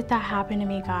 why did that happen to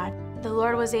me, God? The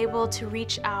Lord was able to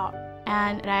reach out,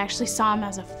 and I actually saw Him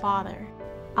as a father.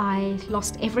 I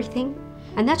lost everything,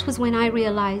 and that was when I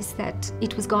realized that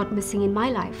it was God missing in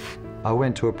my life. I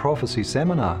went to a prophecy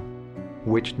seminar,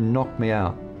 which knocked me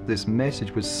out. This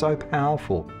message was so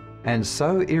powerful and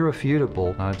so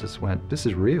irrefutable. I just went, this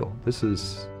is real. This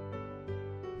is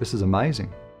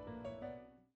amazing.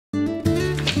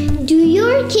 Do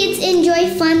your kids enjoy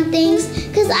fun things?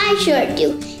 Because I sure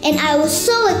do. And I was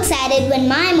so excited when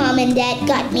my mom and dad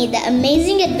got me the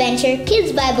Amazing Adventure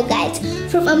Kids Bible Guides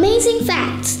from Amazing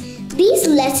Facts. These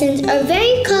lessons are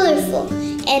very colorful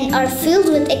and are filled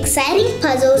with exciting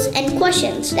puzzles and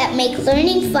questions that make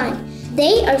learning fun.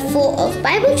 They are full of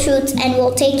Bible truths and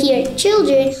will take your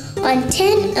children on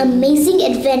 10 amazing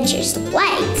adventures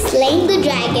like slaying the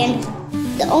dragon,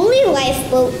 the only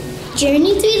lifeboat,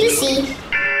 journey through the sea,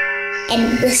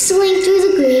 and whistling through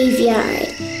the graveyard.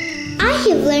 I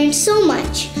have learned so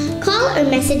much. Call or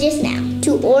message us now.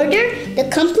 to order the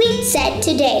complete set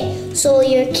today so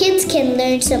your kids can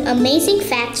learn some amazing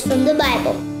facts from the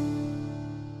Bible.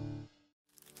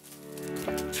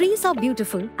 Trees are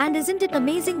beautiful, and isn't it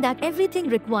amazing that everything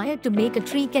required to make a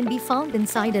tree can be found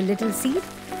inside a little seed?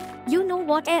 You know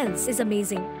what else is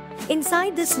amazing?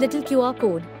 Inside this little QR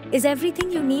code is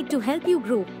everything you need to help you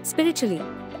grow spiritually.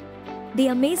 The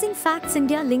Amazing Facts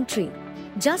India link tree.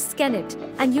 Just scan it,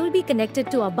 and you'll be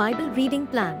connected to our Bible reading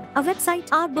plan, our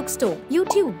website, our bookstore,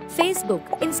 YouTube, Facebook,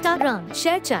 Instagram,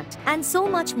 ShareChat, and so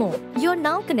much more. You're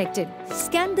now connected.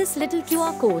 Scan this little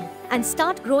QR code and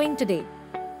start growing today.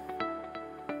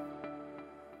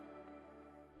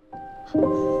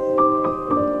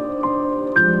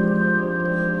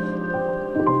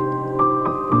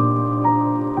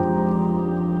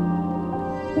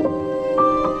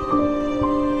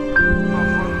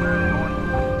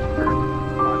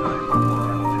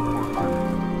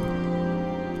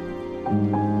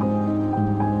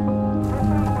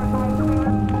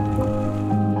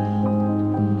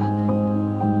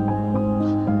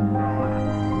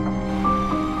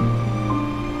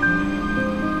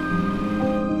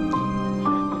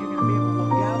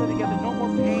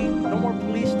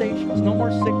 No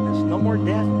more sickness, no more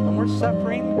death, no more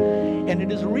suffering. And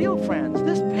it is real, friends.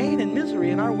 This pain and misery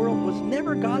in our world was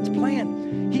never God's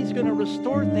plan. He's going to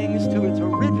restore things to its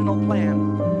original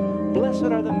plan. Blessed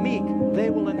are the meek,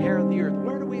 they will inherit the earth.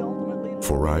 Where do we ultimately live?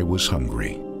 For I was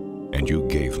hungry, and you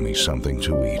gave me something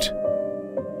to eat.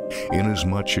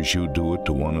 Inasmuch as you do it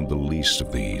to one of the least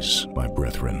of these, my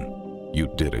brethren, you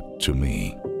did it to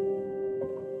me.